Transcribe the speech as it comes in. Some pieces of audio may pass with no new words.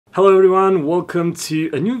Hello everyone, welcome to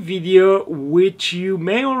a new video which you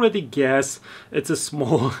may already guess it's a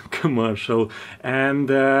small commercial, and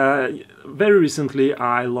very recently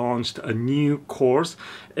I launched a new course.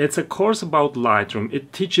 It's a course about Lightroom.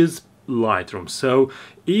 It teaches Lightroom. So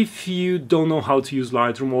if you don't know how to use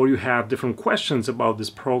Lightroom or you have different questions about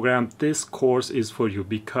this program, this course is for you,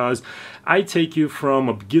 because I take you from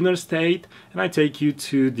a beginner state and I take you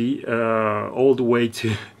to the all the way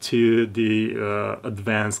to the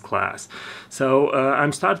advanced class. So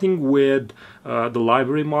I'm starting with the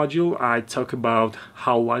library module. I talk about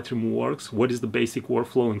how Lightroom works, what is the basic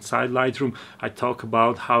workflow inside Lightroom. I talk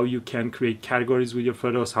about how you can create categories with your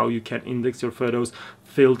photos, how you can index your photos,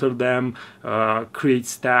 filter them, create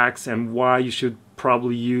stacks, and why you should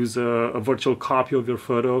probably use a virtual copy of your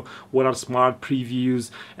photo, what are smart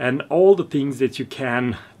previews, and all the things that you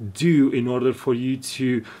can do in order for you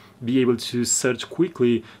to be able to search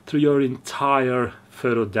quickly through your entire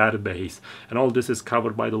photo database. And all this is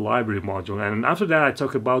covered by the library module. And after that I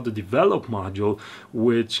talk about the develop module,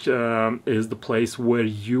 which is the place where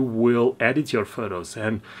you will edit your photos,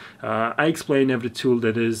 and I explain every tool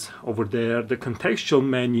that is over there, the contextual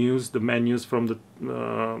menus, the menus from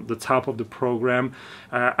the top of the program.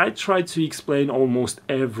 I try to explain almost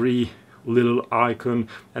every little icon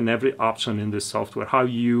and every option in this software, how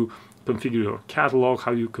you configure your catalog,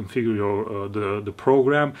 how you configure your the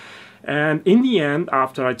program. And in the end,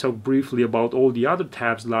 after I talk briefly about all the other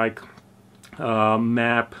tabs like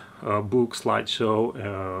map, book, slideshow,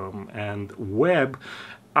 and web,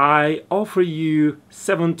 I offer you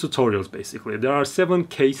 7 tutorials. Basically there are 7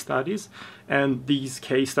 case studies, and these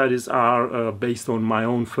case studies are based on my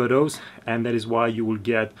own photos, and that is why you will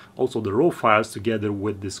get also the raw files together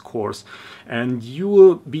with this course, and you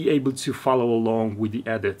will be able to follow along with the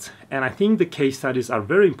edits. And I think the case studies are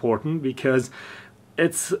very important, because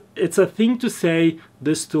it's a thing to say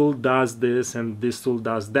this tool does this and this tool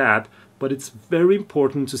does that, but it's very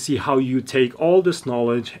important to see how you take all this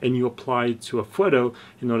knowledge and you apply it to a photo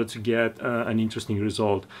in order to get an interesting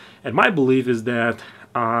result. And my belief is that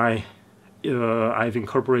I've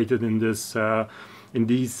incorporated in this in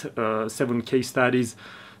these 7 case studies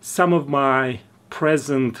some of my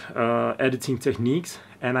present editing techniques,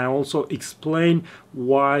 and I also explain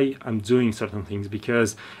why I'm doing certain things,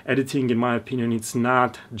 because editing, in my opinion, it's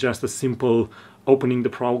not just a simple opening the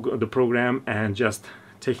program and just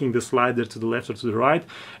taking the slider to the left or to the right.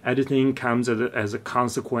 Editing comes as a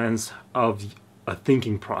consequence of a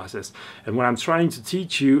thinking process, and what I'm trying to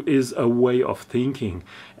teach you is a way of thinking.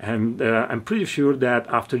 And I'm pretty sure that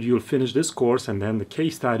after you'll finish this course and then the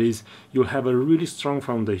case studies, you'll have a really strong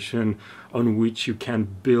foundation on which you can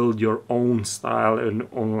build your own style, and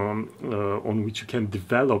on which you can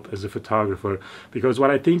develop as a photographer. Because what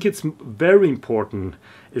I think it's very important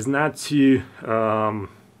is not to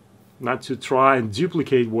try and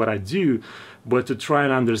duplicate what I do, but to try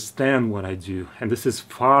and understand what I do. And this is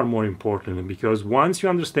far more important, because once you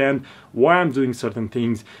understand why I'm doing certain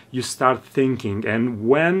things, you start thinking. And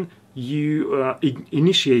when you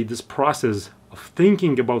initiate this process of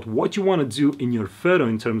thinking about what you want to do in your photo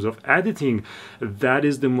in terms of editing, that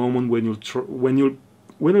is the moment when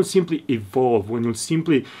you'll simply evolve, when you'll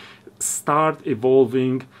simply start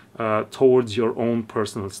evolving towards your own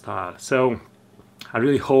personal style. So I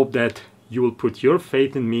really hope that you will put your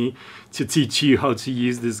faith in me to teach you how to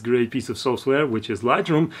use this great piece of software, which is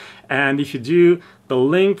Lightroom. And if you do, the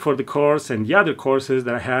link for the course and the other courses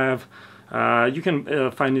that I have, you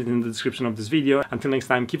can find it in the description of this video. Until next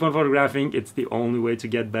time, keep on photographing. It's the only way to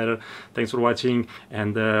get better. Thanks for watching,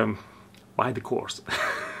 and buy the course.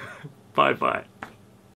 Bye bye.